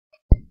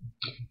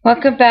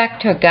Welcome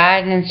back to a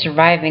guide in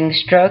surviving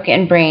stroke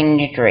and brain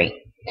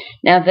injury.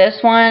 Now this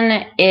one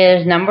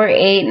is number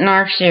 8 in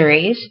our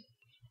series.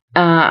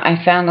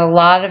 I found a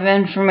lot of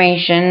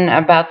information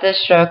about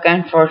this stroke,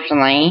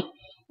 unfortunately,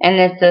 and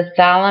it's a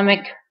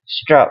thalamic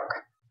stroke.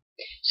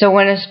 So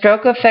when a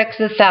stroke affects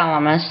the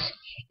thalamus,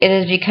 it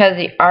is because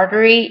the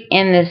artery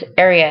in this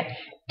area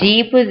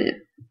deep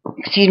within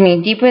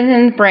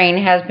the brain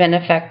has been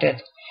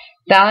affected.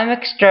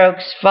 Thalamic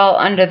strokes fall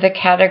under the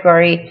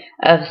category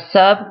of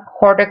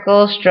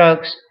subcortical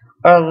strokes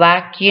or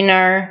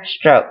lacunar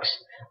strokes,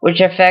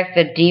 which affect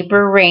the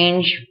deeper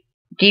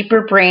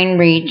brain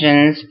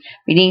regions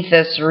beneath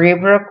the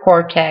cerebral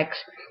cortex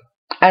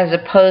as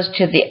opposed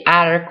to the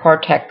outer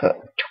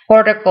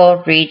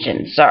cortical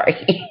region.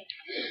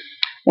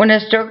 When a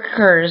stroke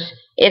occurs,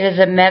 it is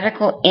a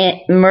medical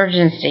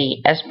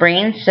emergency as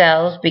brain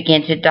cells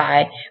begin to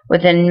die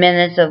within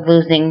minutes of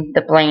losing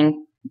the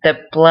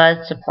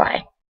blood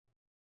supply.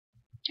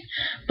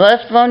 Blood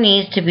flow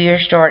needs to be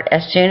restored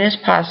as soon as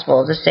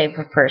possible to save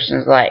a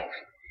person's life.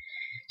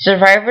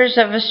 Survivors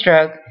of a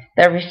stroke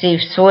that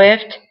receive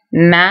swift,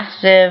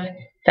 massive,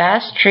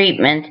 fast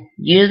treatment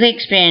usually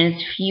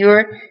experience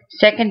fewer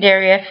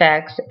secondary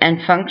effects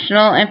and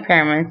functional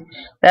impairments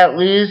than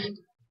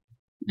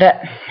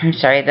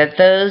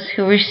those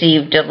who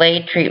receive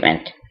delayed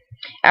treatment.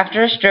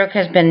 After a stroke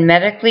has been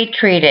medically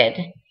treated,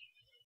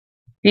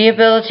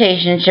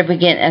 rehabilitation should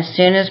begin as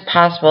soon as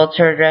possible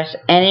to address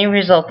any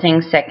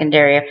resulting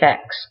secondary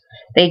effects.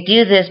 They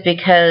do this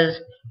because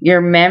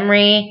your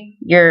memory,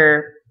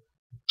 your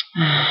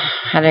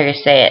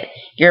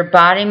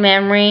body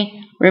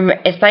memory,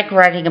 it's like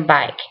riding a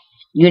bike.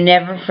 You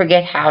never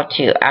forget how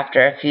to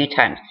after a few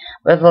times.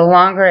 But the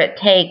longer it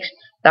takes,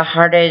 the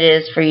harder it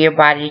is for your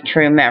body to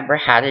remember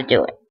how to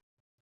do it.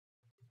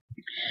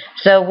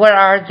 So what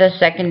are the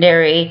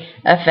secondary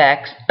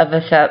effects of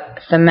a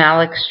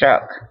thalamic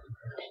stroke?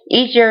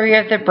 Each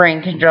area of the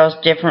brain controls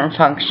different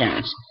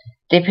functions.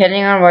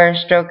 Depending on where a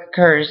stroke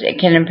occurs, it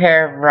can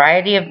impair a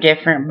variety of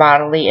different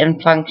bodily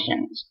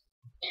functions.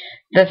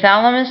 The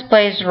thalamus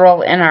plays a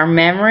role in our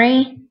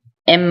memory,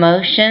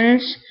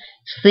 emotions,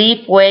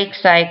 sleep-wake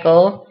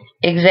cycle,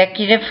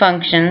 executive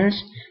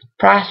functions,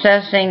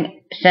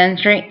 processing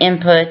sensory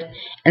input,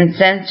 and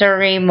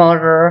sensory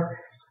motor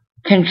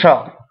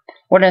control.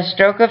 When a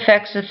stroke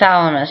affects the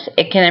thalamus,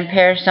 it can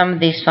impair some of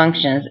these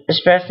functions,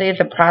 especially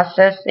the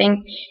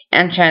processing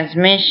and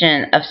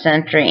transmission of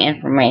sensory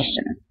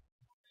information.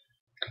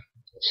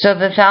 So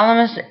the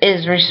thalamus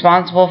is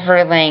responsible for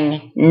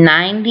relaying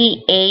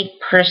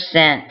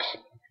 98%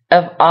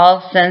 of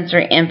all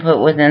sensory input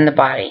within the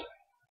body.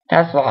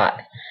 That's a lot.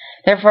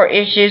 Therefore,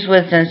 issues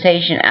with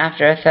sensation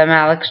after a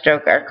thalamic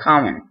stroke are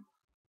common.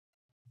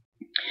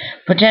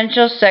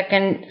 Potential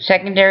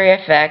secondary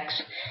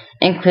effects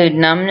include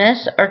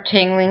numbness or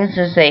tingling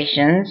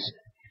sensations,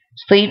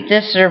 sleep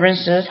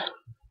disturbances.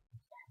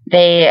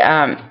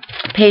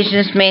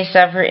 Patients may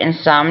suffer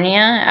insomnia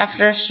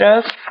after a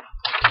stroke,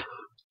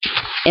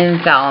 in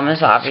the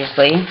thalamus,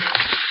 obviously.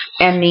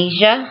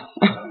 Amnesia.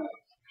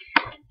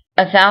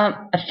 A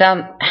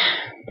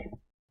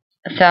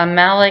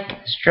thalamic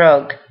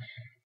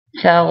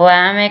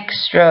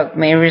stroke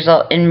may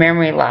result in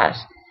memory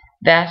loss.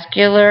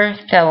 Vascular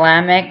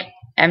thalamic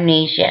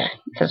amnesia.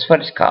 That's what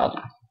it's called.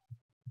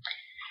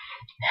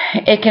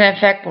 It can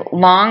affect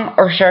long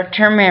or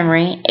short-term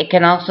memory. It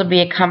can also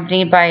be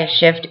accompanied by a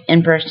shift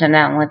in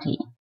personality.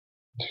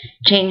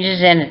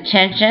 Changes in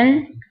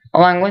attention,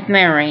 along with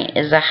memory,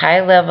 is a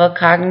high-level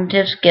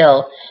cognitive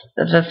skill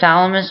that the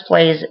thalamus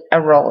plays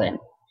a role in.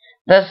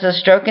 Thus, a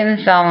stroke in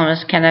the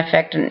thalamus can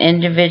affect an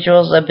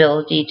individual's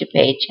ability to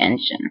pay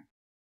attention.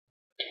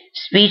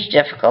 Speech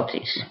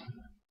difficulties.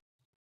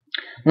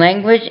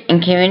 Language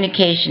and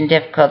communication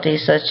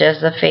difficulties such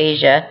as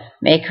aphasia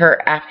may occur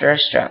after a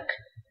stroke.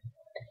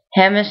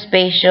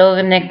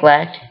 Hemispatial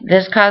neglect.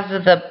 This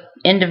causes the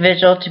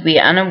individual to be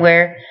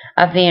unaware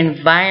of the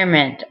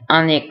environment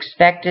on the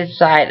expected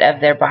side of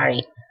their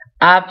body,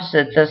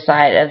 opposite the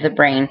side of the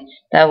brain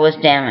that was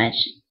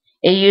damaged.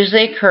 It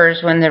usually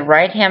occurs when the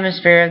right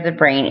hemisphere of the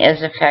brain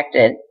is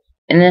affected,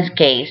 in this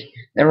case,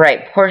 the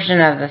right portion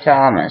of the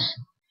thalamus,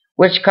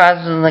 which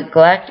causes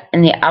neglect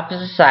in the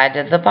opposite side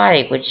of the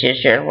body, which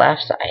is your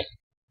left side.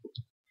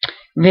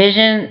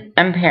 Vision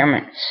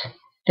impairments.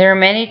 There are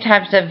many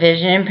types of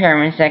vision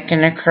impairments that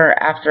can occur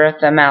after a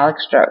thalamic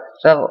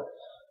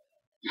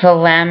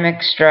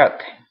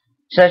stroke,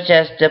 such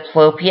as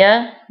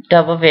diplopia,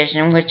 double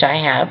vision, which I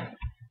have,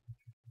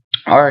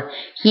 or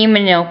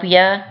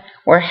hemanopia,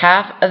 where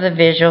half of the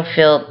visual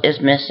field is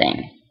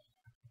missing.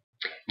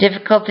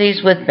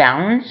 Difficulties with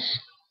balance.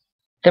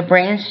 The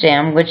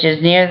brainstem, which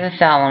is near the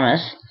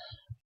thalamus,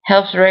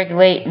 helps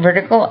regulate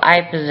vertical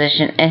eye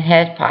position and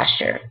head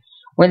posture.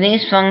 When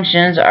these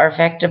functions are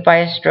affected by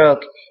a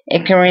stroke,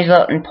 it can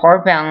result in poor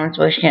balance,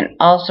 which can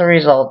also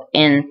result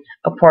in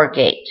a poor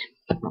gait.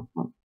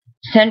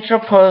 Central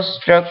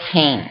post-stroke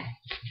pain.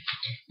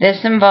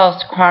 This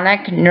involves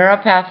chronic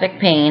neuropathic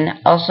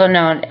pain, also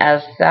known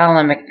as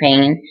thalamic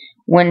pain,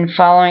 when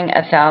following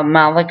a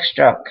thalamic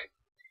stroke.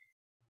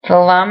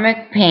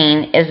 Thalamic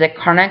pain is a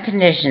chronic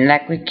condition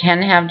that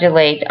can have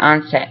delayed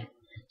onset.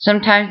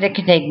 Sometimes it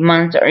can take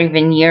months or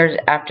even years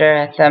after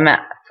a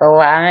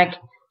thalamic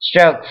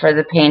stroke for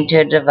the pain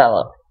to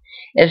develop.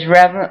 It's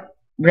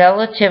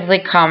relatively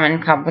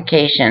common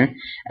complication,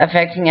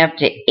 affecting up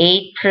to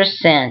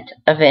 8%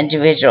 of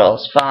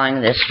individuals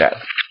following this stroke.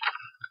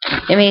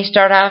 It may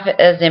start off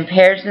as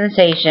impaired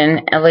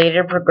sensation and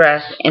later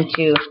progress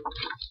into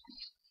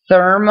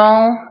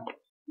thermal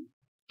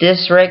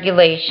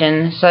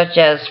dysregulation, such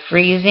as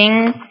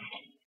freezing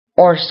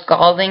or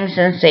scalding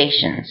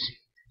sensations.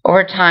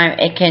 Over time,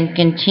 it can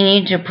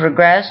continue to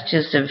progress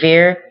to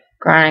severe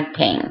chronic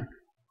pain.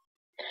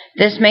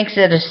 This makes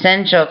it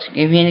essential to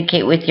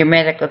communicate with your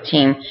medical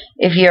team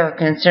if you are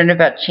concerned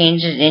about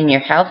changes in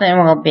your health and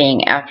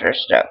well-being after a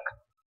stroke.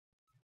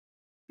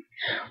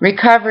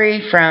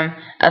 Recovery from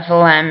a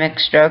thalamic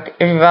stroke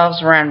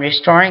revolves around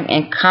restoring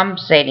and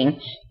compensating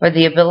for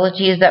the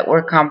abilities that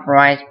were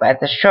compromised by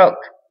the stroke.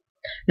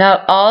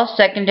 Not all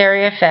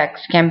secondary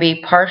effects can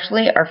be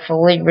partially or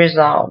fully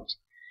resolved,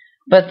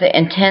 but the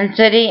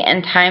intensity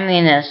and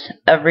timeliness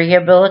of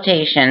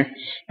rehabilitation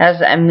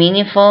has a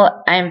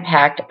meaningful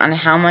impact on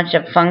how much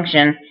of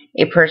function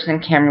a person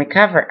can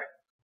recover.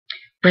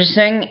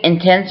 Pursuing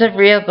intensive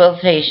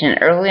rehabilitation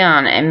early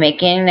on and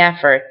making an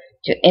effort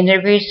to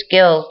integrate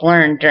skills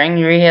learned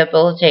during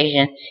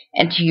rehabilitation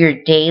into your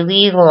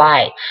daily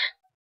life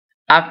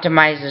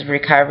optimizes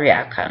recovery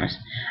outcomes.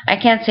 I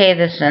can't say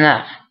this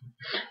enough.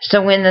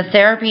 So when the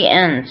therapy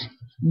ends,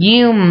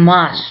 you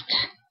must,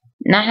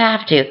 not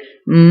have to,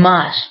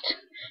 must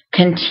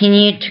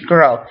continue to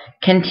grow,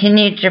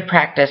 continue to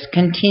practice,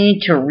 continue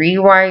to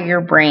rewire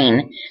your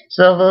brain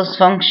so those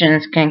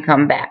functions can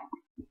come back.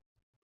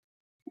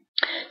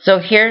 So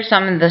here are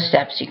some of the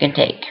steps you can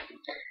take.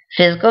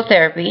 Physical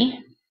therapy.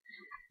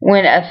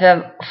 When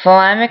a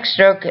thalamic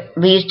stroke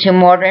leads to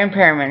motor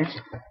impairments,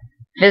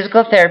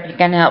 physical therapy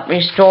can help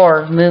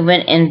restore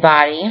movement in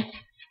body.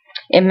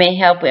 It may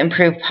help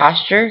improve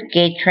posture,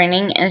 gait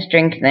training, and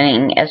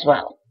strengthening as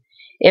well.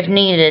 If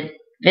needed,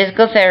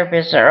 physical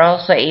therapists are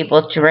also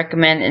able to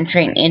recommend and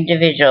train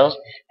individuals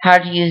how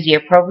to use the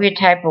appropriate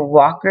type of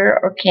walker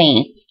or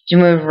cane to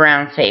move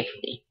around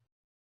safely.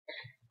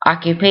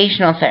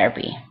 Occupational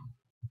therapy.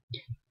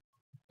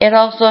 It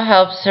also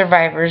helps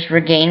survivors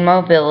regain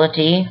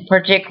mobility,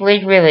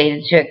 particularly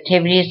related to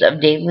activities of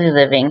daily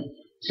living,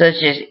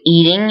 such as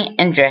eating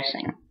and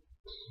dressing.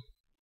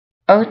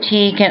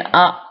 OT can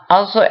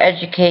also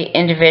educate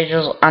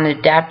individuals on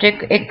adaptive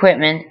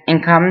equipment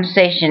and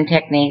compensation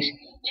techniques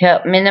to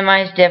help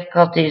minimize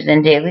difficulties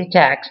in daily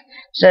tasks,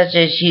 such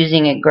as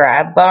using a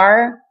grab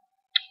bar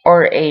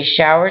or a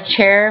shower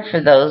chair for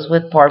those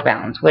with poor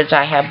balance, which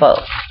I have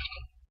both.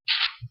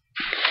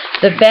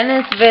 The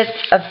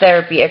benefits of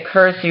therapy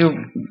occur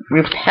through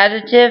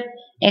repetitive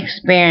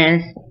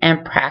experience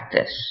and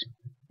practice.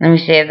 Let me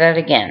say that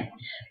again.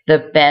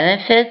 The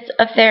benefits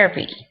of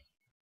therapy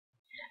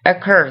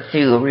occur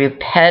through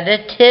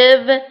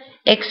repetitive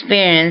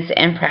experience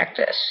and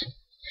practice.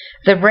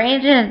 The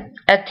brain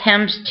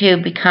attempts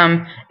to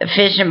become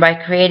efficient by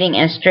creating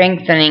and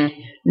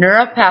strengthening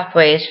neural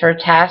pathways for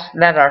tasks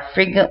that are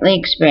frequently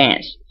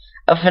experienced.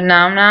 A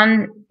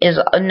phenomenon is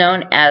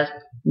known as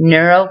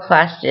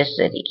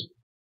neuroplasticity.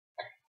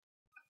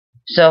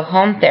 So,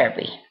 home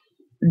therapy,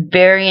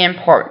 very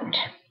important.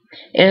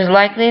 It is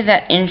likely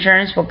that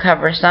insurance will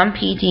cover some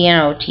PT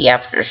and OT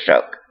after a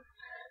stroke.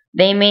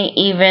 They may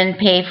even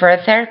pay for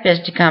a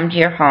therapist to come to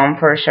your home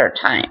for a short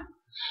time.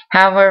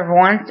 However,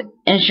 once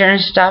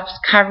insurance stops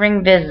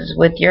covering visits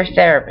with your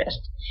therapist,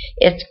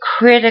 it's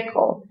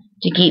critical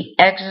to keep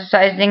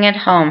exercising at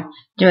home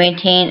to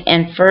maintain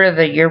and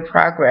further your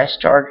progress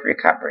towards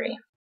recovery.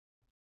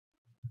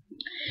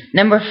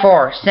 Number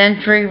 4,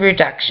 sensory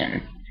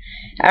reduction.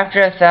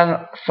 After a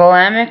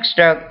thalamic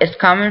stroke, it's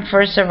common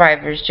for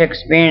survivors to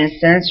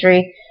experience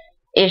sensory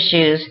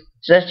issues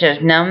such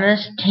as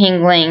numbness,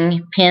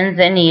 tingling, pins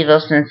and needle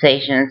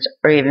sensations,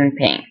 or even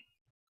pain.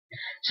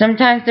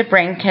 Sometimes the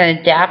brain can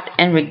adapt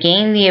and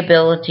regain the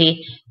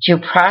ability to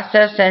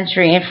process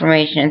sensory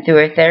information through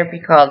a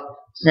therapy called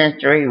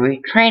sensory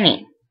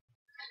retraining.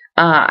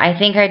 I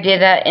think I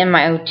did that in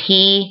my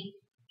OT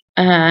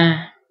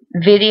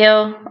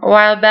video a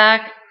while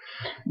back,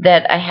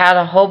 that I had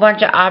a whole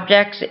bunch of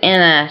objects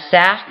in a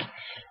sack,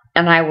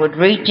 and I would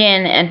reach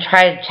in and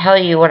try to tell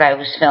you what I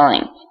was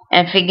feeling,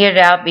 and figured it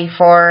out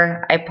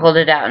before I pulled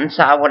it out and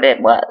saw what it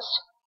was.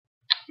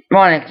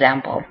 One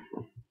example.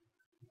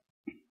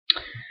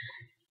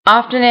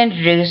 Often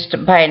introduced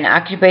by an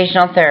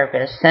occupational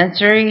therapist,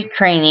 sensory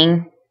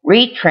retraining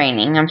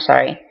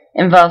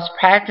involves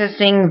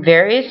practicing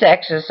various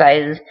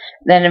exercises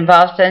that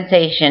involve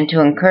sensation to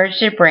encourage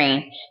the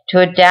brain to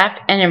adapt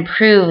and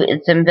improve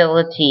its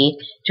ability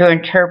to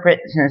interpret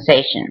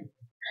sensation.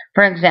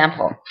 For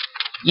example,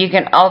 you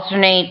can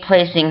alternate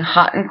placing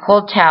hot and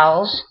cold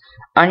towels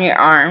on your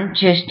arm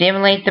to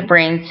stimulate the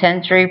brain's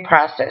sensory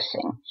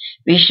processing.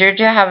 Be sure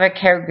to have a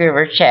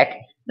caregiver check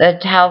that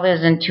the towel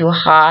isn't too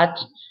hot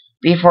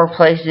before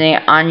placing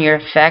it on your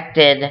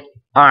affected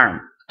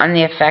arm,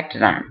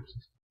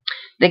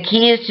 The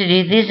key is to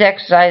do these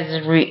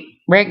exercises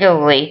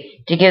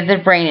regularly to give the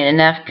brain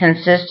enough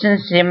consistent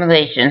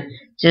stimulation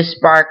to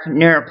spark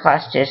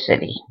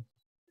neuroplasticity.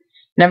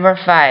 Number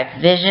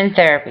 5, vision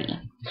therapy.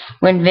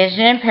 When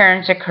vision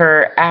impairments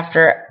occur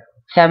after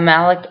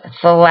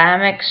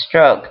thalamic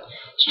stroke,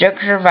 stroke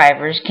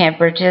survivors can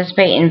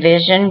participate in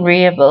vision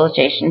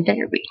rehabilitation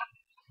therapy.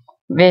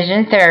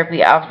 Vision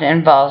therapy often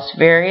involves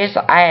various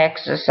eye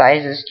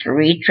exercises to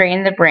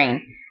retrain the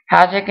brain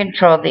how to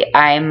control the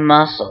eye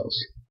muscles.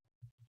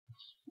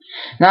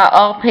 Not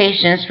all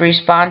patients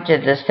respond to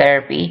this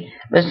therapy,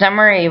 but some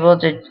are able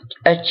to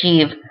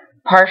achieve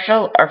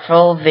partial or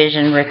full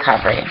vision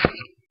recovery.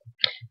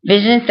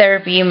 Vision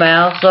therapy may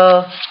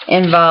also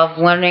involve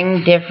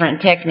learning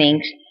different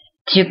techniques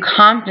to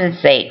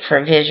compensate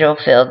for visual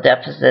field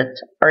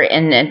deficits or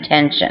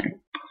inattention,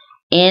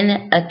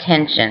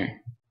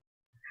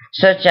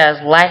 such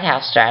as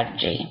lighthouse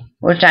strategy,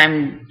 which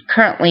I'm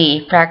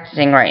currently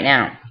practicing right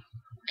now.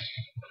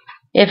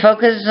 It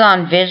focuses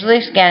on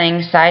visually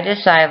scanning side to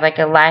side like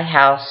a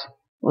lighthouse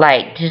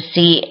light to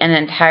see an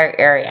entire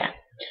area.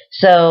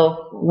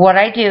 So what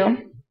I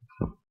do,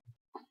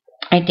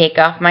 I take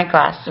off my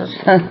glasses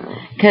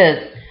because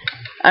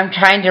I'm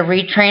trying to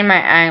retrain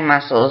my eye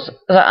muscles.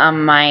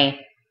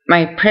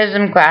 My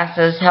prism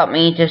glasses help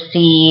me to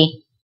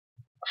see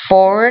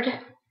forward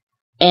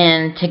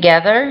and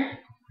together,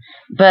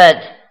 but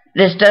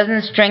this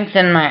doesn't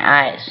strengthen my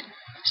eyes.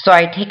 So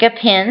I take a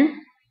pin,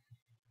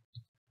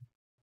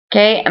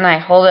 okay, and I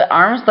hold it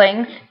arm's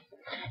length,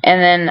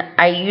 and then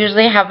I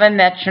usually have a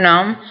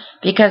metronome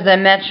because the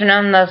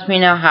metronome lets me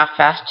know how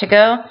fast to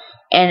go,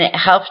 and it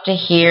helps to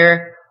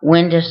hear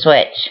when to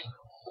switch.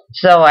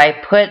 So I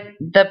put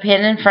the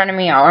pin in front of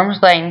me, arm's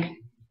length,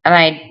 and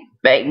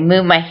I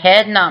move my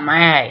head, not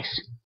my eyes.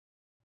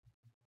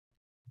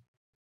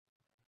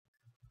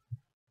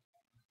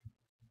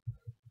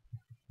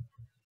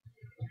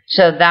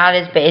 So that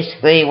is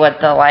basically what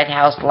the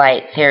lighthouse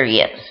light theory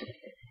is.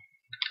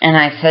 And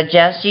I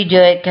suggest you do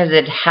it because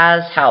it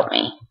has helped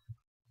me.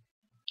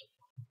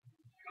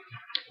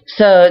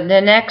 So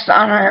the next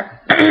on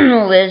our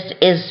list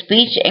is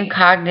speech and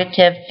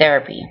cognitive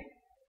therapy.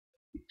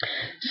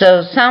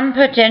 So some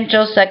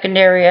potential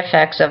secondary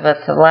effects of a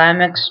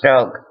thalamic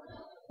stroke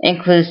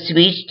include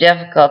speech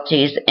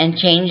difficulties and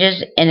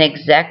changes in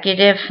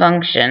executive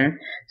function,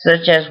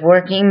 such as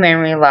working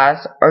memory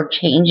loss or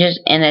changes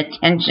in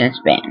attention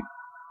span.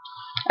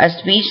 A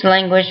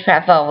speech-language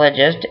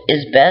pathologist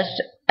is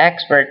best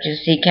expert to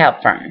seek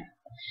help from.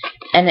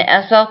 An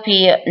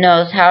SLP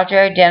knows how to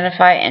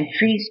identify and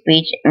treat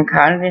speech and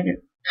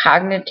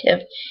cognitive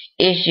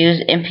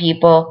issues in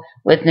people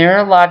with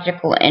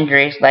neurological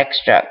injuries like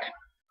stroke.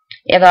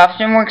 It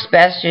often works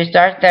best to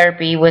start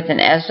therapy with an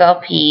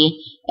SLP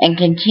and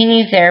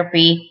continue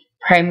therapy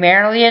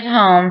primarily at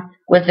home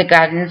with the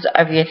guidance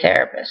of your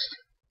therapist.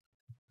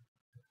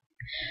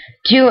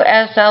 2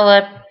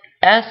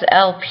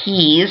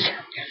 SLPs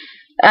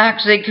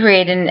actually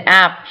create an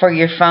app for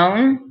your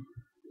phone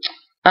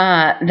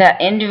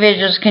that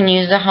individuals can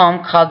use at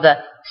home called the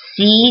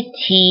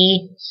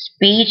CT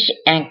Speech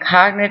and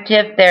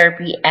Cognitive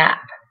Therapy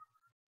app.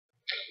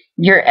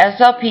 Your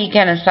SLP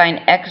can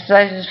assign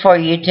exercises for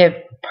you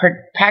to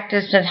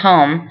practice at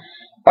home,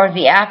 or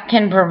the app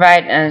can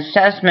provide an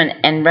assessment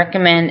and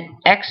recommend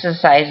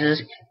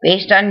exercises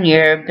based on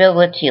your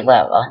ability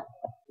level.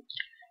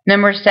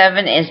 Number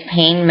 7 is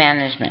pain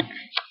management.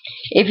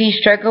 If you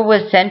struggle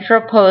with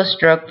central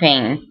post-stroke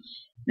pain,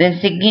 then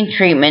seeking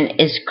treatment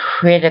is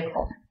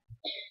critical.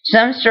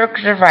 Some stroke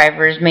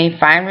survivors may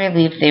find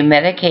relief through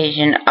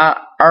medication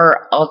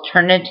or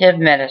alternative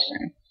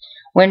medicine.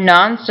 When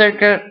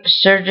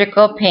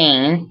non-surgical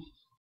pain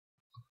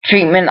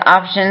treatment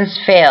options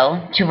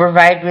fail to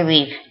provide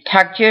relief,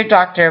 talk to your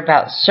doctor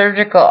about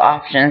surgical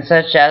options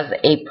such as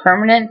a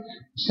permanent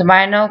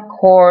spinal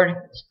cord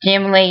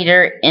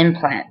stimulator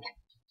implant.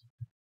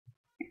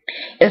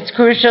 It's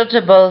crucial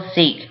to both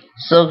seek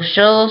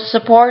social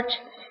support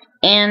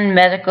and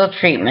medical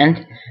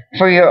treatment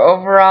for your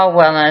overall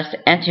wellness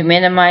and to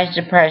minimize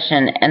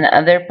depression and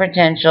other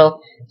potential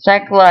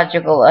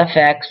psychological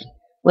effects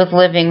with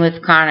living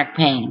with chronic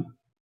pain.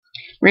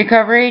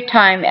 Recovery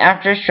time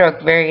after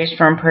stroke varies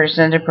from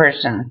person to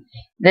person.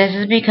 This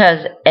is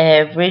because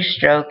every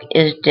stroke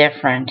is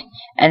different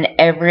and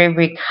every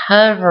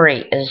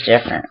recovery is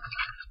different.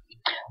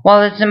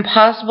 While it's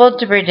impossible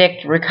to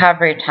predict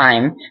recovery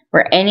time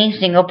for any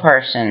single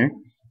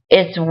person,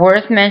 it's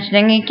worth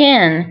mentioning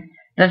again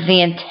that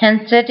the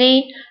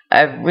intensity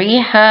of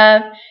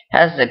rehab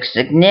has a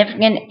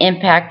significant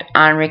impact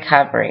on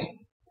recovery.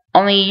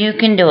 Only you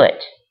can do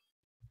it.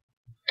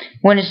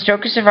 When a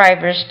stroke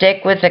survivor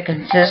stick with a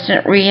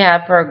consistent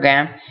rehab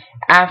program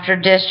after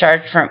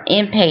discharge from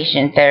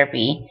inpatient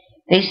therapy,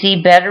 they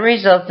see better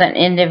results than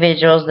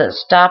individuals that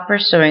stop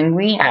pursuing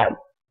rehab.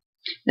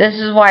 This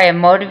is why a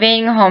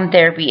motivating home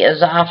therapy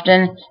is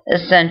often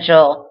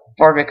essential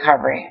for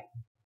recovery.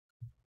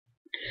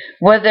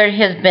 Whether it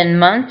has been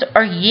months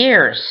or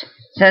years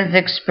since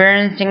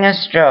experiencing a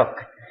stroke,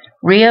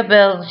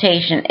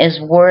 rehabilitation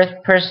is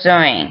worth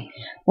pursuing,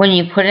 When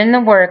you put in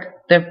the work,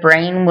 the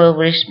brain will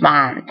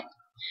respond.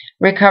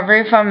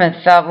 Recovery from a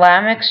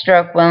thalamic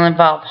stroke will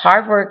involve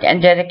hard work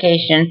and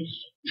dedication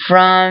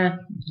from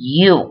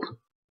you.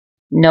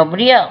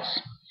 Nobody else.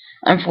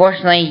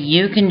 Unfortunately,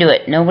 you can do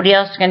it. Nobody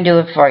else can do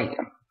it for you.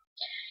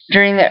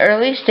 During the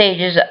early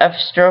stages of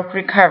stroke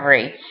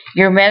recovery,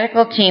 your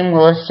medical team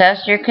will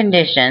assess your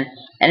condition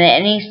and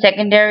any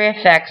secondary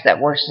effects that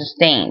were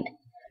sustained,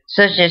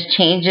 such as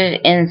changes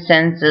in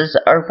senses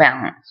or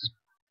balance.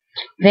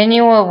 Then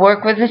you will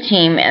work with the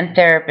team and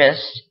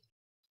therapists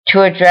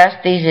to address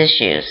these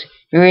issues.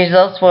 Your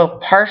results will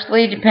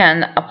partially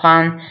depend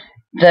upon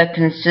the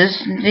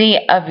consistency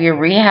of your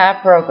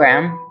rehab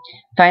program.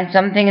 Find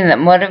something that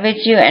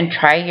motivates you and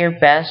try your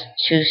best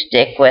to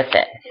stick with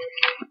it.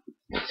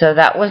 So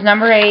that was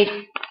number 8.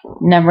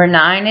 Number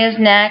 9 is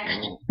next.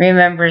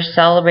 Remember,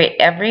 celebrate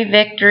every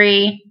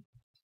victory,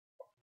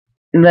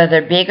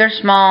 whether big or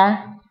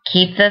small.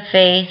 Keep the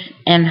faith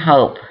and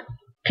hope,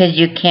 because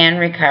you can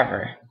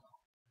recover.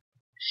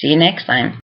 See you next time.